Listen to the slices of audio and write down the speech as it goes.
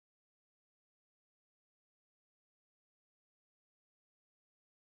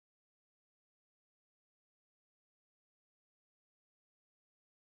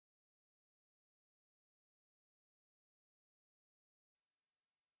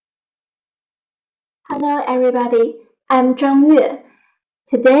Hello everybody, I'm Zhang Yue.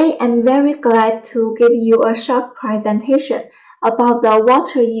 Today I'm very glad to give you a short presentation about the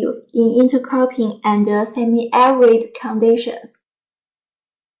water use in intercropping and semi-arid conditions.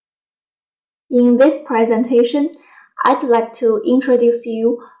 In this presentation, I'd like to introduce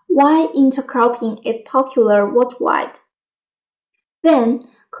you why intercropping is popular worldwide. Then,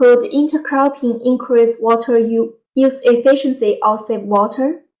 could intercropping increase water use efficiency or save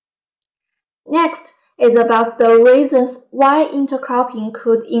water? Next is about the reasons why intercropping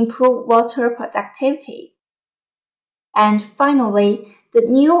could improve water productivity. And finally, the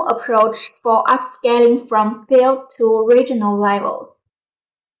new approach for upscaling from field to regional levels.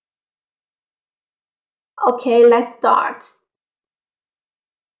 Okay, let's start.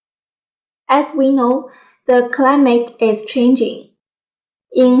 As we know, the climate is changing.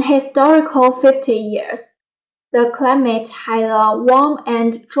 In historical 50 years, the climate had a warm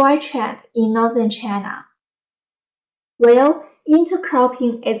and dry trend in northern China. Well,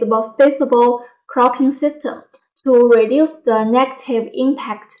 intercropping is a more feasible cropping system to reduce the negative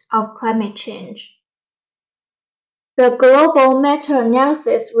impact of climate change. The global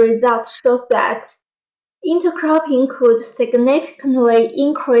meta-analysis results show that intercropping could significantly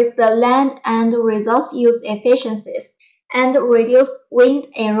increase the land and resource use efficiencies and reduce wind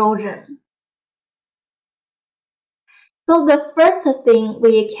erosion. So the first thing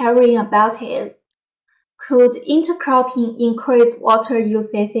we care about is, could intercropping increase water use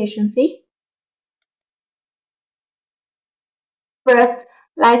efficiency? First,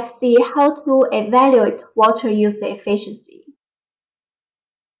 let's see how to evaluate water use efficiency.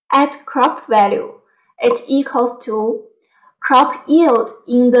 At crop value, it equals to crop yield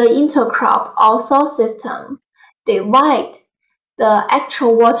in the intercrop or soil system divide the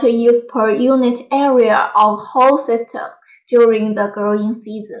actual water use per unit area of whole system during the growing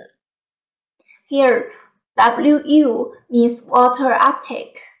season. Here, WU means water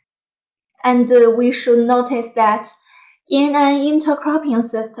uptake, and we should notice that in an intercropping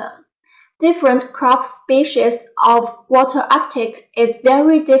system, different crop species of water uptake is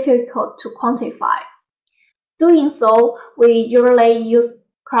very difficult to quantify. Doing so, we usually use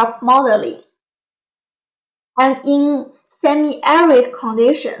crop modeling. And in semi-arid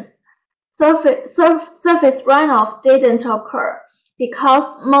conditions, surface runoff didn't occur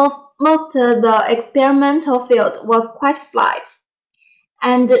because most of the experimental field was quite flat,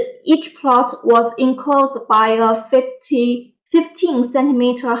 and each plot was enclosed by a 15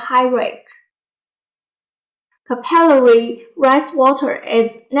 cm high rake. Capillary rice water is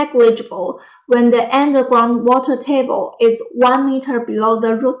negligible when the underground water table is 1 meter below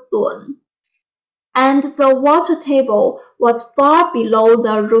the root zone, and the water table was far below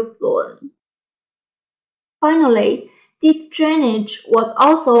the root zone. Finally, deep drainage was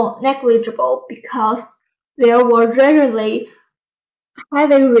also negligible because there were rarely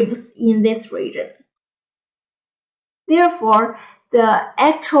heavy rains in this region. Therefore, the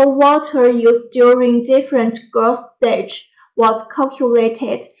actual water used during different growth stages was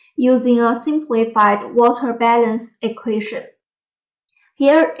calculated using a simplified water balance equation.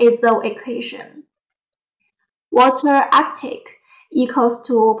 Here is the equation. Water uptake equals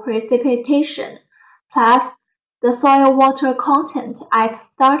to precipitation plus the soil water content at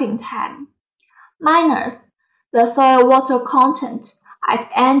starting time minus the soil water content at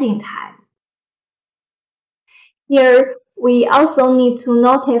ending time. Here, we also need to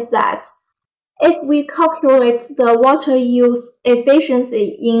notice that if we calculate the water use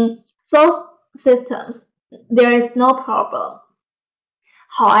efficiency in soil systems, there is no problem.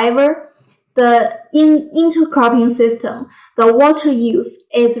 However, in intercropping system, the water use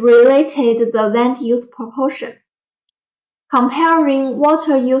is related to the land use proportion. Comparing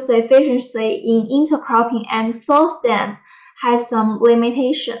water use efficiency in intercropping and soil stands has some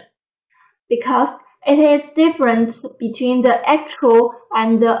limitation because it is different between the actual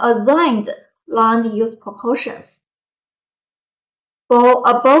and the assigned land use proportions. For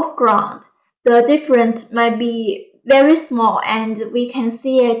above ground, the difference might be very small and we can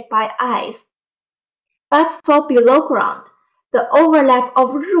see it by eyes. But for below ground, the overlap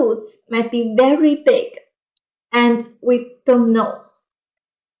of roots might be very big, and we don't know.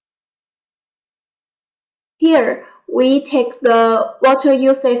 Here, we take the water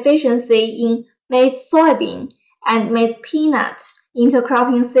use efficiency in maize soybean and maize peanut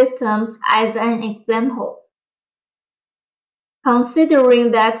intercropping systems as an example.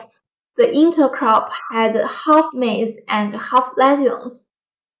 Considering that the intercrop had half maize and half legumes,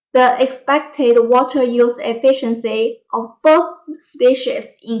 the expected water use efficiency of both species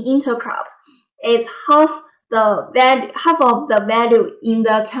in intercrop is half of the value in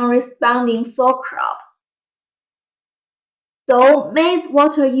the corresponding soil crop. So maize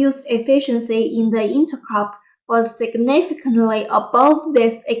water use efficiency in the intercrop was significantly above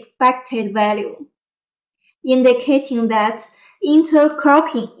this expected value, indicating that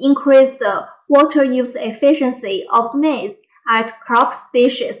intercropping increased the water use efficiency of maize at crop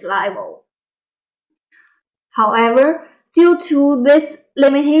species level. However, due to this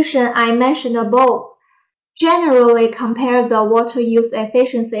limitation I mentioned above, generally compare the water use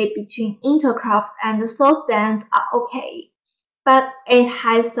efficiency between intercrops and soil stands are okay, but it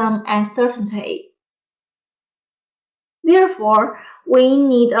has some uncertainty. Therefore, we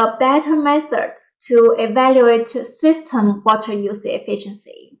need a better method to evaluate system water use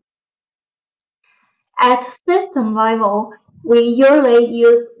efficiency. At system level, we usually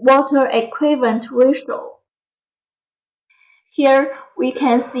use water equivalent ratio. Here we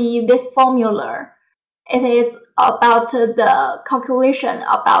can see this formula. It is about the calculation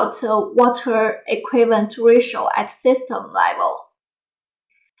about water equivalent ratio at system level.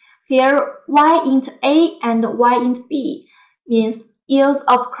 Here, y int A and y int B means yield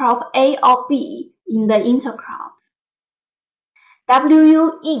of crop A or B in the intercrop.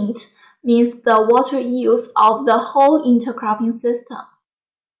 W int means the water use of the whole intercropping system.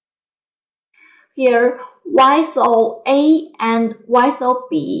 Here, y sol A and y sol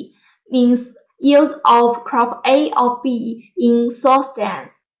B means yield of crop A or B in soil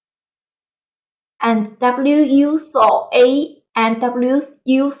stands. And W sol A and W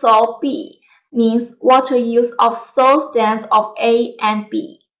sol B means water use of soil stands of A and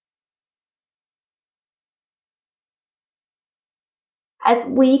B. As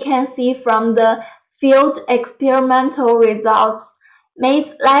we can see from the field experimental results,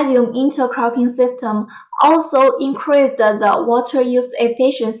 maize legume intercropping system also increased the water use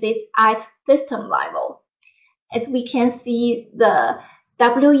efficiencies at system level. As we can see, the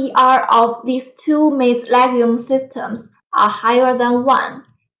WER of these two maize legume systems are higher than 1,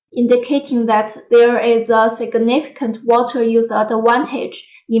 indicating that there is a significant water use advantage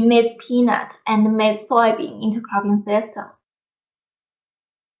in maize peanut and maize soybean intercropping system.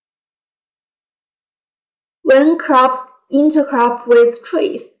 When crops intercrop with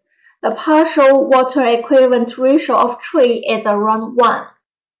trees, the partial water equivalent ratio of tree is around 1,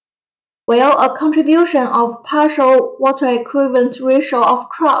 while a contribution of partial water equivalent ratio of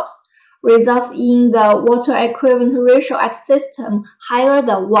crops results in the water equivalent ratio at system higher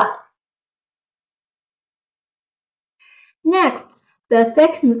than 1. Next, the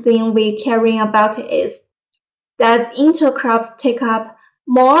second thing we caring about is, does intercrops take up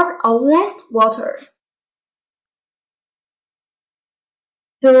more or less water?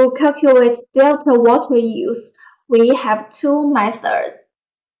 To calculate delta water use, we have two methods.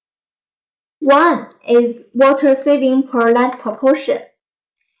 One is water saving per land proportion,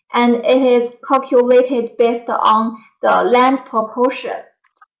 and it is calculated based on the land proportion,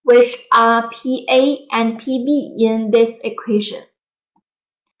 which are PA and PB in this equation.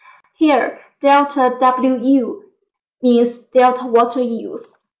 Here, delta WU means delta water use,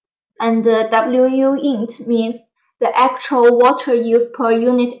 and WU int means the actual water use per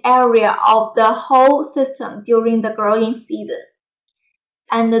unit area of the whole system during the growing season.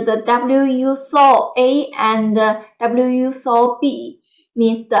 And the WU sol A and WU sol B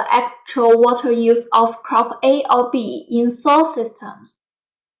means the actual water use of crop A or B in soil systems.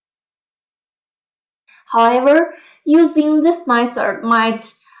 However, using this method might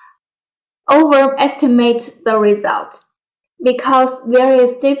overestimate the result, because there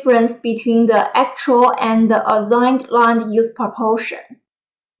is difference between the actual and the assigned land use proportion.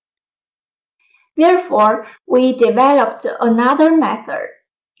 Therefore, we developed another method,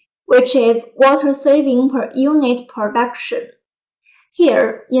 which is water saving per unit production.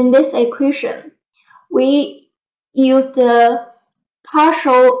 Here, in this equation, we use the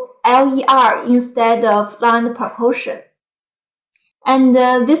partial LER instead of land proportion. And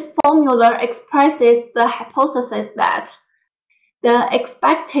this formula expresses the hypothesis that the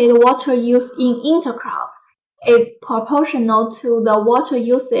expected water use in intercrop is proportional to the water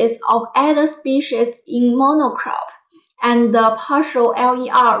uses of other species in monocrop and the partial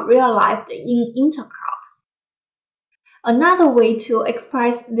LER realized in intercrop. Another way to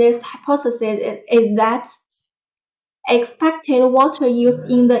express this hypothesis is that expected water use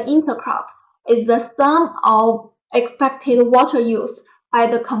in the intercrop is the sum of expected water use by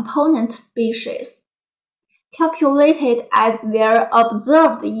the component species, calculated as their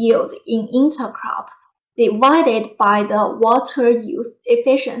observed yield in intercrop divided by the water use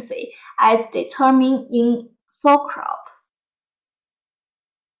efficiency as determined in soil crop.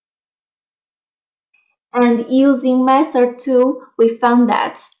 And using method 2, we found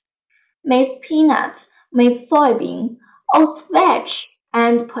that maize peanut, maize soybean, oat veg,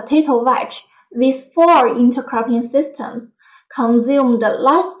 and potato veg. These four intercropping systems consumed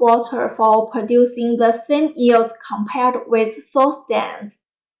less water for producing the same yield compared with soil stands,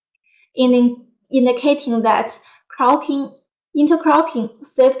 indicating that intercropping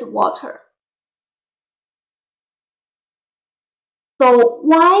saved water. So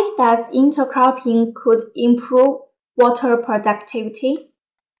why does intercropping could improve water productivity?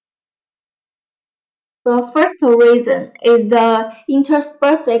 The first reason is the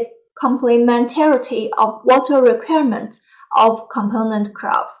interspecies complementarity of water requirements of component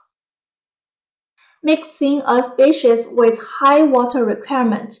crops. Mixing a species with high water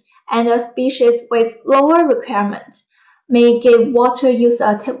requirement and a species with lower requirement may give water use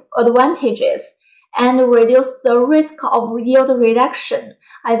advantages and reduce the risk of yield reduction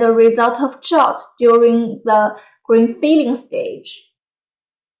as a result of drought during the green filling stage.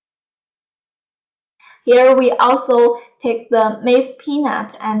 Here we also take the maize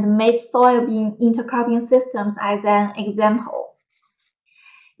peanut and maize soybean intercropping systems as an example.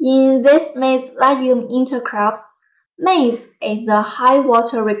 In this maize legume intercrop, maize is a high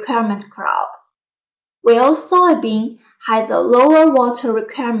water requirement crop, while soybean has a lower water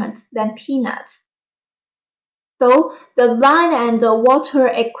requirement than peanut. So the land and the water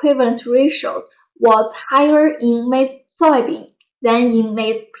equivalent ratios was higher in maize soybean than in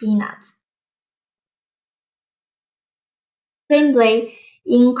maize peanut. Similarly,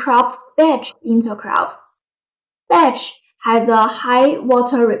 in crop veg intercrop, veg has a high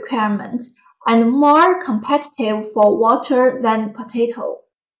water requirement and more competitive for water than potato,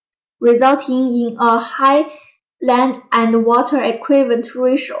 resulting in a high land and water equivalent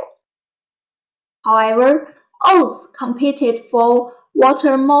ratio. However, oats competed for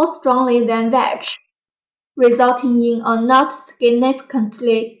water more strongly than veg, resulting in a not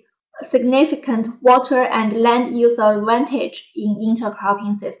significant water and land use advantage in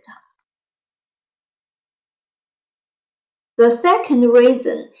intercropping systems. The second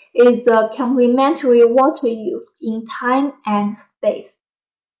reason is the complementary water use in time and space.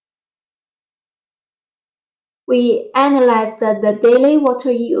 We analyzed the daily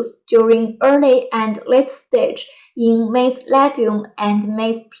water use during early and late stage in maize legume and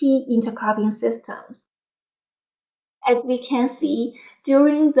maize pea intercropping systems. As we can see,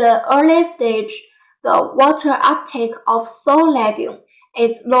 during the early stage, the water uptake of soil legume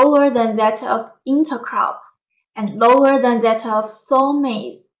is lower than that of intercrop and lower than that of soil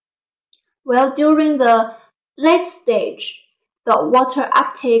maize, while during the late stage, the water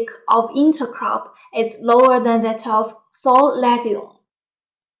uptake of intercrop is lower than that of soil legume.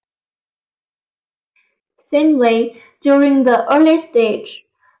 Similarly, during the early stage,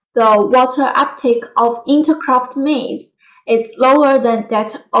 the water uptake of intercropped maize is lower than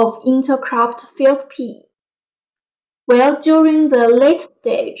that of intercropped field pea, while during the late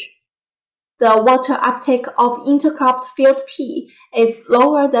stage, the water uptake of intercropped field pea is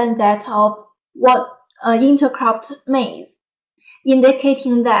lower than that of intercropped maize,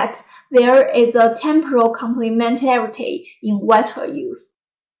 indicating that there is a temporal complementarity in water use.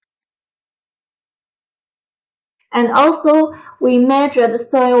 And also, we measured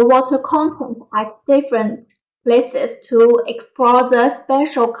soil water content at different places to explore the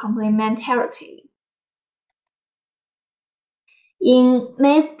spatial complementarity. In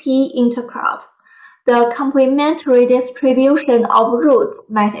maize pea intercrop, the complementary distribution of roots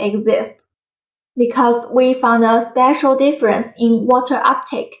might exist because we found a spatial difference in water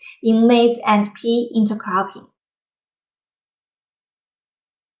uptake in maize and pea intercropping.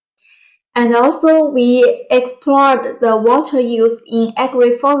 And also, we explored the water use in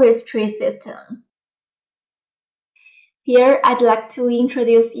agroforestry systems. Here, I'd like to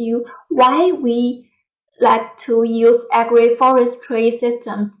introduce you why we like to use agroforestry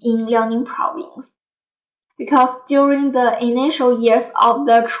systems in Liaoning province. Because during the initial years of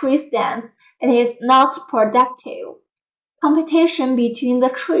the tree stands, it is not productive. Competition between the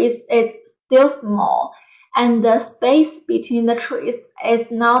trees is still small, and the space between the trees is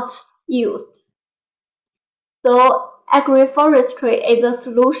not used. So agroforestry is a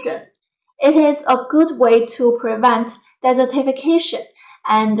solution. It is a good way to prevent desertification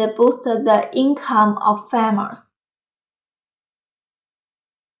and boost the income of farmers.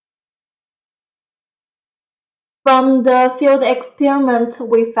 From the field experiments,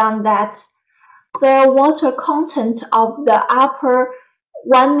 we found that the water content of the upper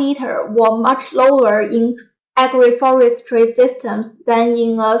 1 meter were much lower in agroforestry systems than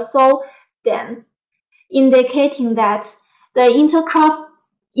in a soil stand, indicating that the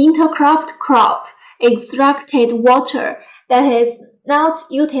intercropped crop extracted water that is not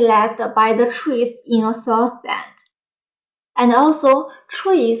utilized by the trees in a soil stand. And also,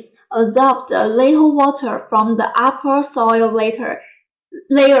 trees absorb a little water from the upper soil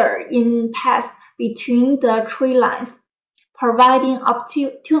layer in paths between the tree lines, providing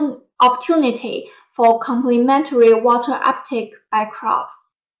opportunity for complementary water uptake by crops.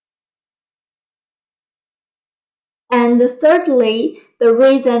 And thirdly, the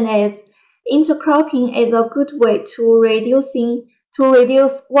reason is intercropping is a good way to reduce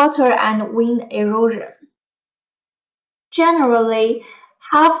water and wind erosion. Generally,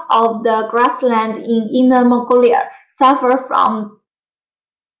 half of the grassland in Inner Mongolia suffer from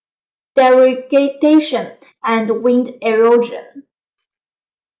degradation and wind erosion.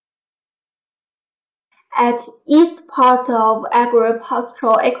 At east part of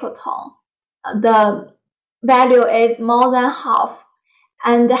agricultural ecotone, the value is more than half,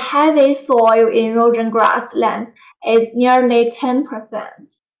 and the heavy soil erosion grassland is nearly 10%.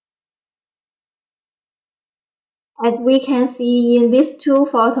 As we can see in these two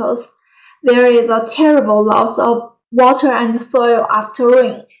photos, there is a terrible loss of water and soil after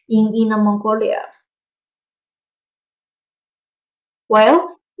rain in Inner Mongolia.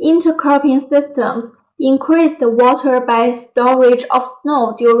 Well, intercropping systems increase the water by storage of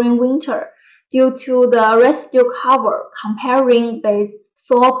snow during winter due to the residue cover comparing with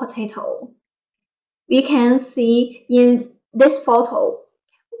soil potato. We can see in this photo,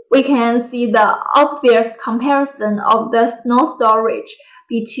 we can see the obvious comparison of the snow storage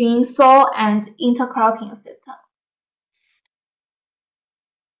between soil and intercropping system.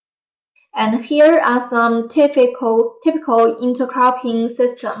 And here are some typical intercropping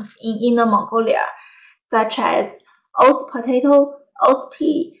systems in Inner Mongolia, such as oat potato, oat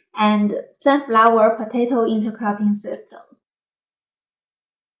pea, and sunflower potato intercropping system.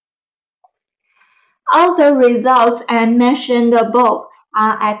 All the results I mentioned above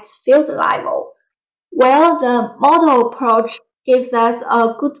are at field level, while the model approach gives us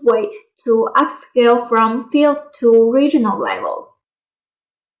a good way to upscale from field to regional level.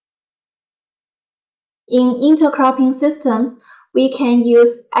 In intercropping systems, we can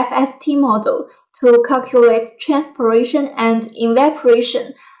use FST model to calculate transpiration and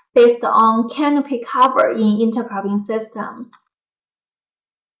evaporation based on canopy cover in intercropping systems.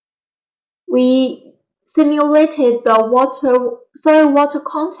 We simulated the soil water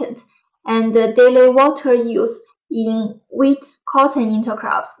content and the daily water use in wheat cotton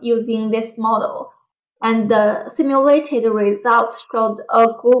intercrops using this model, and the simulated results showed a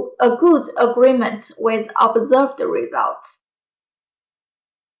good agreement with observed results.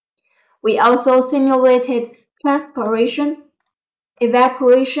 We also simulated transpiration,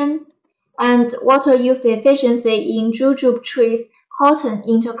 evaporation, and water use efficiency in jujube trees cotton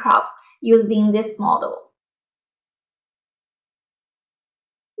intercrops using this model.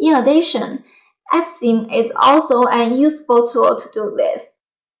 In addition, Xsim is also a useful tool to do this.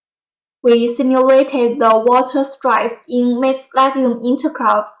 We simulated the water stress in mixed legume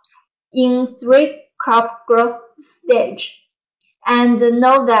intercrops in 3 crop growth stage, and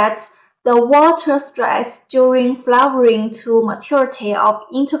know that the water stress during flowering to maturity of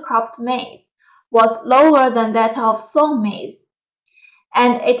intercropped maize was lower than that of sown maize,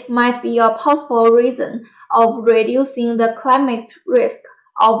 and it might be a possible reason of reducing the climate risk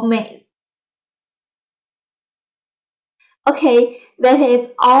of maize. Okay, that is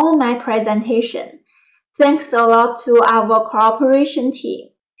all my presentation. Thanks a lot to our cooperation team,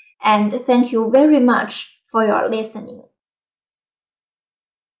 and thank you very much for your listening.